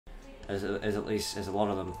There's at least a lot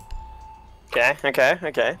of them. Okay.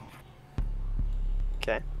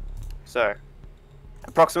 So,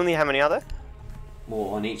 approximately how many are there? Well,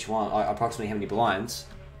 on each one, approximately how many blinds?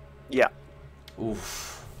 Yeah.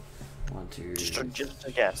 Oof. 1, 2. Just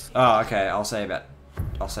a guess. Oh, okay. I'll say about.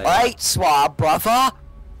 Wait, swab, brother.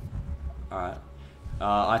 Alright.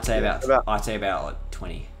 I'd say about like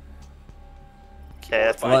 20. Okay,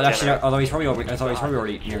 that's Well, actually, no, although he's probably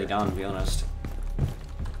already nearly done, to be honest.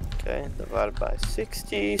 Okay, divided by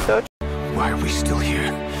 60. So. Why are we still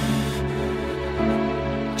here?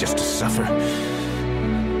 Just to suffer?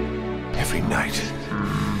 Every night,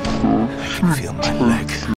 I can feel my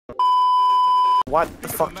leg. What the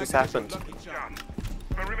fuck just happened?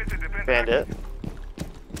 Bandit.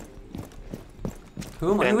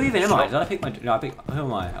 Who even am I? Did I pick my? No, who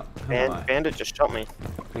am I? Bandit just shot me.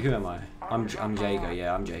 Who am I? I'm Jago.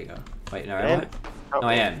 Yeah, I'm Jago. Wait, no, am I? No,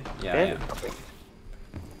 I am. Yeah, I am.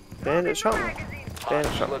 Bandit shot me.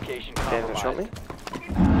 Bandit shot me.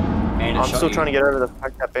 I'm still trying to get over the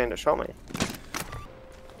fact that Bandit shot me.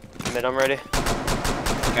 Mid, I'm ready.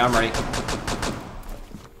 Okay, I'm ready.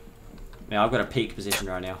 Now I've got a peak position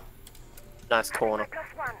right now. Nice corner.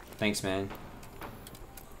 Thanks, man.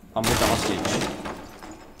 I'm with the hostage.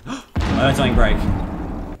 Oh, that's something break.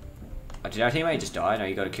 Oh, did our teammate just die? No,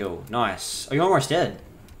 you got a kill. Nice. Oh, you're almost dead.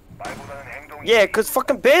 Yeah, cause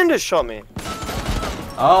fucking Bandit shot me.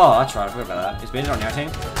 Oh, that's right. I forgot about that. Is Bandit on our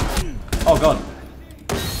team? Oh god.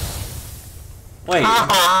 Wait.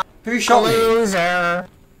 Who shot me? Loser.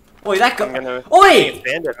 Oi, that guy. I Oi! think it's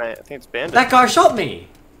Bandit, mate. I think it's Bandit. That guy shot me.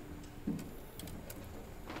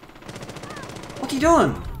 What are you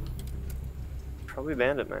doing? Probably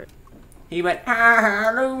Bandit, mate. He went,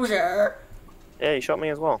 ah, loser. Yeah, he shot me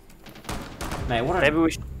as well. Mate, what?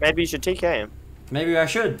 Maybe you should TK him. Maybe I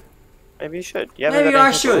should. Maybe you should. Maybe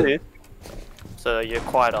I should. So you're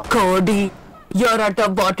quieter. Cody, you're at the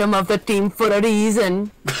bottom of the team for a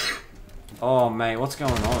reason. Oh, mate, what's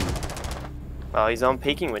going on? Oh, he's on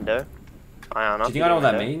peeking window. Do you think I know what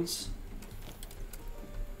that means?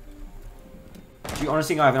 Do you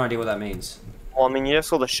honestly think I have no idea what that means? Well, I mean, you just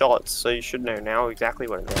saw the shots, so you should know now exactly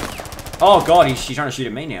what it means. Oh god, he's trying to shoot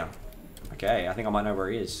at me now. Okay, I think I might know where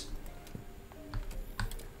he is.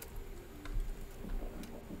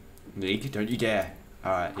 League, don't you dare.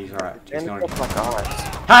 Alright, he's alright. He's going.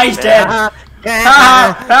 Ah, he's dead!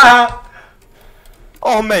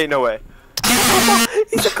 Oh, mate, no way.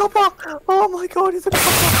 He's a copper! Oh my god, he's a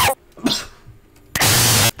copper!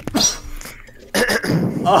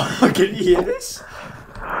 Oh, can you hear this?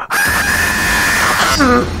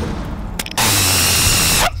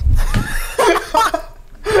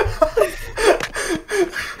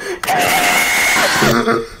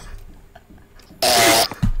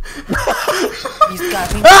 He's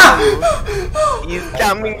coming for you. He's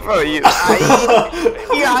coming for you.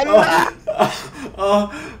 Oh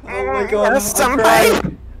my god,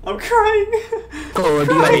 I'm crying.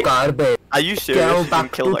 Cody, you're garbage. Are you serious? Go You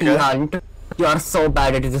back killed to that the guy? hunt. You are so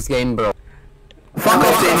bad at this game, bro. Fuck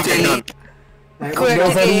off, DJ. There's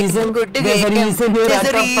a reason you're at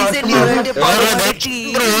the bottom of the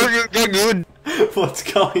team. What's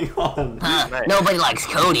going on? Nobody likes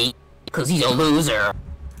Cody, because he's a loser.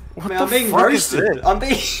 Man, I'm being roasted. I'm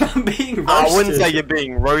being roasted. I wouldn't say you're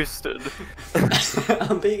being roasted.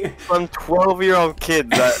 I'm being... Some 12-year-old kid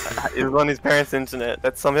that is on his parents' internet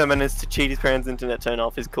that somehow managed to cheat his parents' internet turn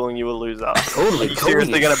off is calling you a loser. Totally, Are you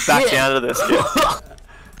seriously gonna back down to this kid?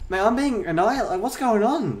 Man, I'm being annihilated. Like, what's going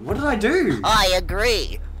on? What did I do? I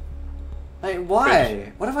agree. Like,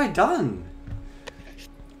 why? What have I done?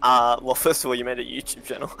 Well, first of all, you made a YouTube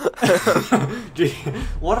channel. Dude,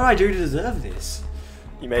 what did I do to deserve this?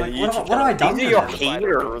 You made a YouTube channel. What have I done These to are your them?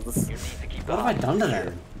 haters. What have I done to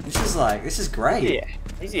them? This is great. Yeah.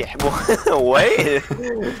 Wait.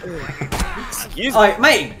 Excuse me. Like,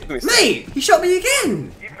 mate, he shot me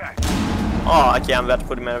again. Oh, okay, I'm about to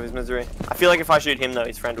put him out of his misery. I feel like if I shoot him, though,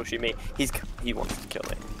 his friend will shoot me. He wants to kill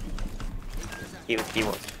me. He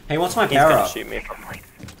wants. Hey, what's my power up?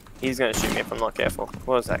 He's gonna shoot me if I'm not careful.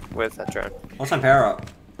 What is that? Where's that drone? What's my power up?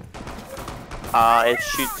 It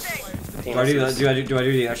shoots. Do I do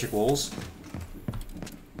the electric walls?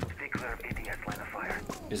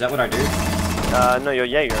 Is that what I do? No, you're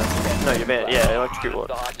Jaeger. No, you're bad. Yeah, electric wall.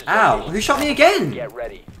 Ow! Who shot me again? Get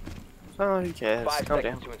ready. Oh, who cares? 5 Calm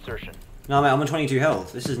seconds down. to insertion. No, mate, I'm on 22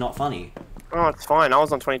 health. This is not funny. Oh, it's fine. I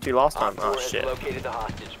was on 22 last time. Oh, shit. Located the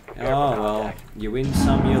hostage. Prepare Oh, for well. contact. You win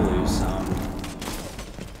some, you lose some.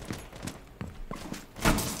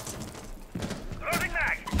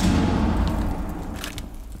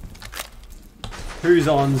 Who's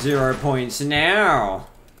on 0 points now?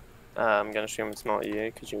 I'm gonna assume it's not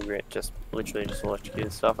you, because you just literally just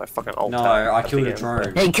electrocuted stuff. I fucking ult. No, I killed a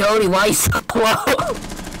drone. Hey Cody, why you so low?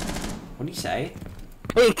 What do you say?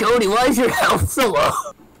 Hey Cody, why is your health so low?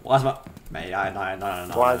 Why's my... Mate, no.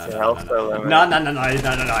 Why is your health so low? No,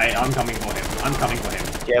 I'm coming for him. I'm coming for him.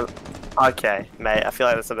 Yeah. Okay, mate, I feel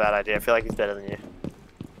like that's a bad idea. I feel like he's better than you.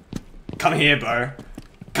 Come here, bro.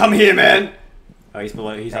 Come here, man. Oh, he's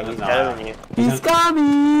below. He's He's under. better than you. He's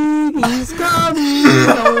coming! He's coming!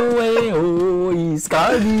 Oh, way, oh, he's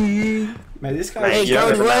coming! Man, this guy. Mate, Hey you don't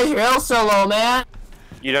Cody, know the why is map. your health so low, man?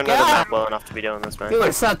 You don't know the map well enough to be doing this, You man.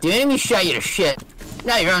 would've sucked, dude. Enemy shot you to shit.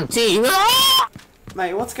 Now you're on team.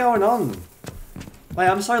 Mate, what's going on? Mate,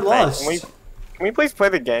 I'm so Mate, lost. can we please play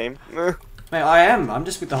the game? Mate, I am. I'm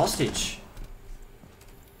just with the hostage.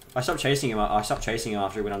 I stopped chasing him. I stopped chasing him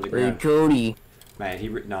after he went Hey underground. Cody.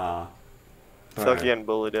 Mate, nah. I feel like you're getting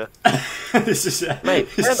bullied here. This is Mate,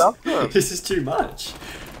 stand up. this is too much.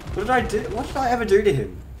 What did I do? What did I ever do to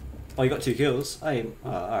him? Oh, you got 2 kills. Hey, oh,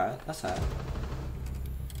 alright, that's alright.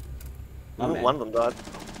 My man. One of them died.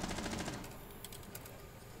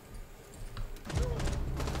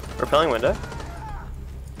 Repelling window.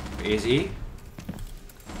 Easy.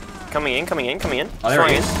 Coming in. Oh, there he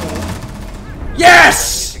Throwing is.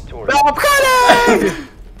 Yes! in. Oh, I'm coming!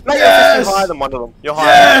 Mate, Yes! you're higher than one of them. You're higher.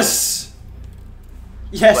 Yes!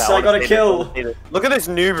 Yes, Wow, I got a wanna see kill. this, I wanna see this. Look at this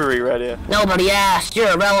noobery right here. Nobody asked.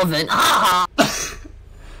 You're irrelevant. Ha ha.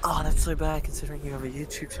 Oh, that's so bad considering you have a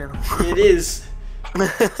YouTube channel. It is.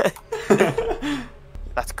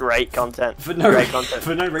 That's great content. For no, great content.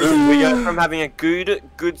 for no reason. We go from having a good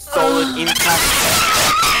solid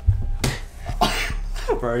impact.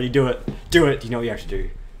 Bro, you do it. Do it. You know what you have to do.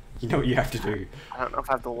 You know what you have to do. I don't know if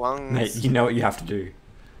I have the lungs. Mate, you know what you have to do.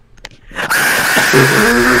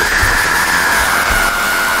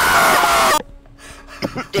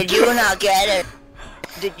 Did you not get it?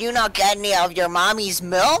 Did you not get any of your mommy's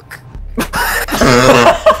milk?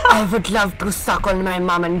 I would love to suck on my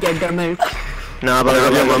mom and get the milk. Nah, but I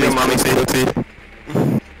got your mommy's seed.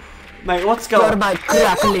 Mate, what's You're going on? my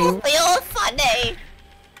crackling. You're funny.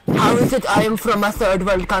 How is it I am from a third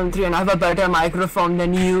world country and I have a better microphone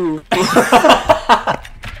than you?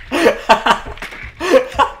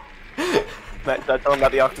 Mate, don't tell him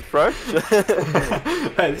about the Octopus Pro.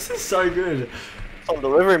 Mate, this is so good. On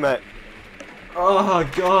delivery, mate. Oh,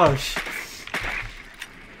 gosh.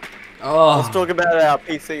 Oh. Let's talk about our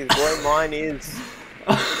PCs, boy. Mine is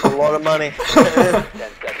a lot of money.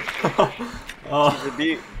 Oh. She's a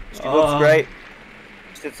beaut. She looks great.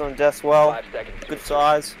 Sits on the desk well. Good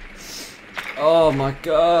size. Oh my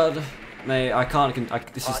god. Mate, I can't.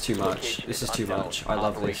 This is too much. This is too much. I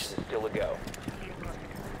love this.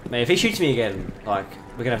 Mate, if he shoots me again, like,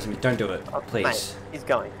 we're gonna have some. Don't do it, please. Mate, he's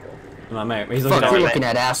going. No, mate, he's looking Fuck at you me. looking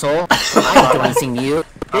at, asshole. I'm policing you.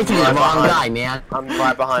 You're the wrong guy, man. I'm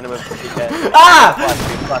right behind him with the head. Ah!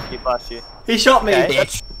 Flash you. He shot me. Okay.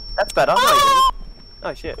 Bitch. That's better. No, you didn't.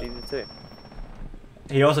 Oh shit, you did too.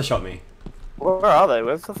 He also shot me. Where are they?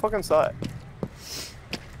 Where's the fucking site?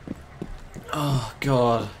 Oh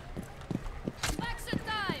god.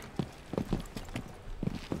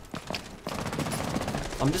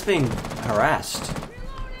 I'm just being harassed.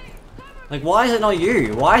 Like, why is it not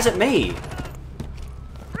you? Why is it me?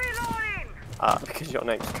 Because your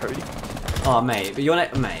name's Cody. Oh, mate, but your name,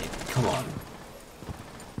 mate, come on.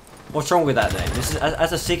 What's wrong with that name? This is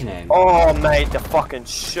that's a sick name. Oh, mate, the fucking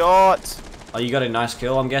shot. Oh, you got a nice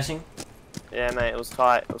kill, I'm guessing. Yeah, mate, it was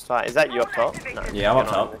tight. It was tight. Is that you up top? No. Yeah, I'm up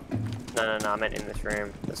you're top. not. No, I meant in this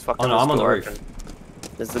room. There's fucking. Oh no, this I'm on the door roof. open.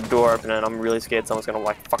 There's the door open, and I'm really scared someone's gonna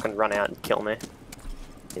like fucking run out and kill me.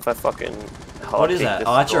 If I fucking. What is kick that? this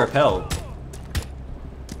Oh, that's your door. rappel.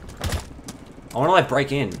 I want to like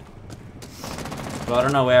break in. But I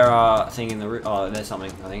don't know where thing in the roof. Oh, there's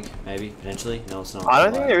something. I think maybe potentially. No, it's not. I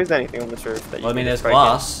don't think there is anything on this roof that you Well, I mean, can there's just break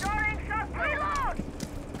glass. in.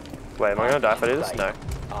 Wait, am I gonna die if I do this? No.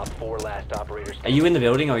 Are you in the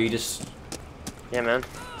building or are you just? Yeah, man.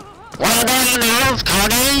 What are you doing,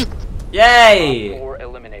 Cody? Yay!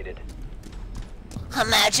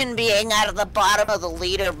 Imagine being at the bottom of the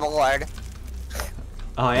leaderboard.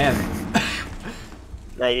 Oh, I am.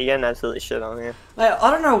 No, you're getting absolutely shit on here. Like, I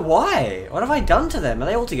don't know why. What have I done to them? Are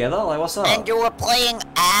they all together? Like, what's up? And you were playing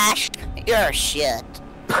Ash? You're shit.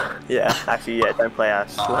 Yeah, actually, yeah, don't play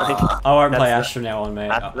Ash. Like, I won't play that's Ash from now on,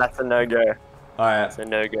 mate. that's a no-go. Alright, That's a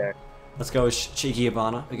no-go. let's go with Cheeky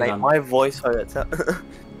Ivana. Mate, my voice hurts.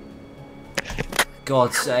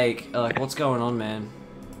 God's sake. Like, what's going on, man?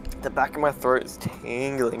 The back of my throat is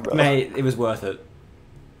tingling, bro. Mate, it was worth it.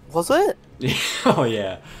 Was it? Oh,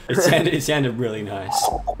 yeah. It sounded really nice.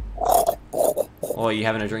 What Or you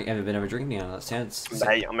haven't ever been a drink now? That sounds.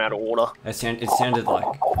 Mate, I'm out of water. It sounded like,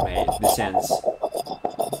 mate. This sounds.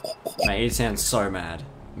 Mate, it sounds so mad.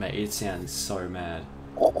 Mate, it sounds so mad.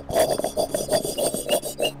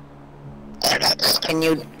 Can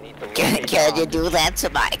you do that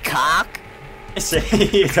to my cock?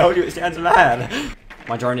 See, I told you it sounds mad.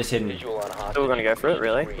 My drone is hidden. Still gonna go for it,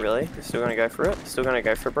 really? Really? You're still gonna go for it? Still gonna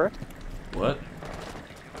go for it, bro? What?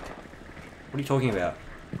 What are you talking about?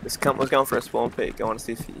 This cunt was going for a spawn peek. I want to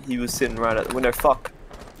see if he was sitting right at the window. Fuck.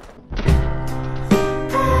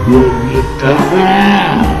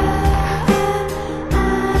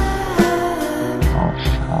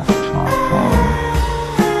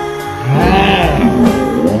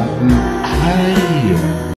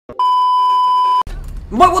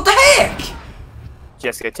 What the heck?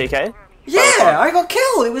 Jessica, TK? Yeah, I got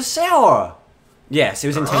killed. It was sour. Yes, it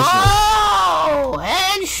was intentional. Oh,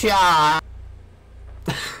 headshot!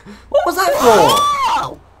 What was that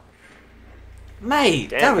for? Mate,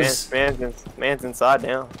 Damn, that was. man's inside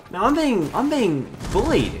now. No, I'm being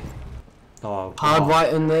bullied. Oh. Hard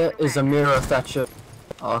right in there is a mirror Thatcher.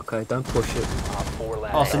 Okay, don't push it.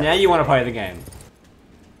 Oh, so now you want to play the game?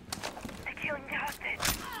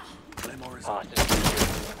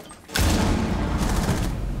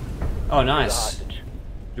 Oh, nice.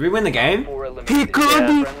 Did we win the game? He could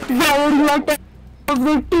be very like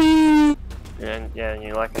the team. Yeah,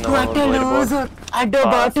 you like another leaderboard. At the Oh,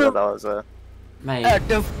 I thought bottom. that was a... Mate, At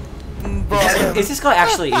the is this guy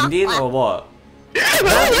actually Indian or what?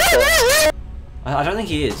 I don't think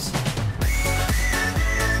he is.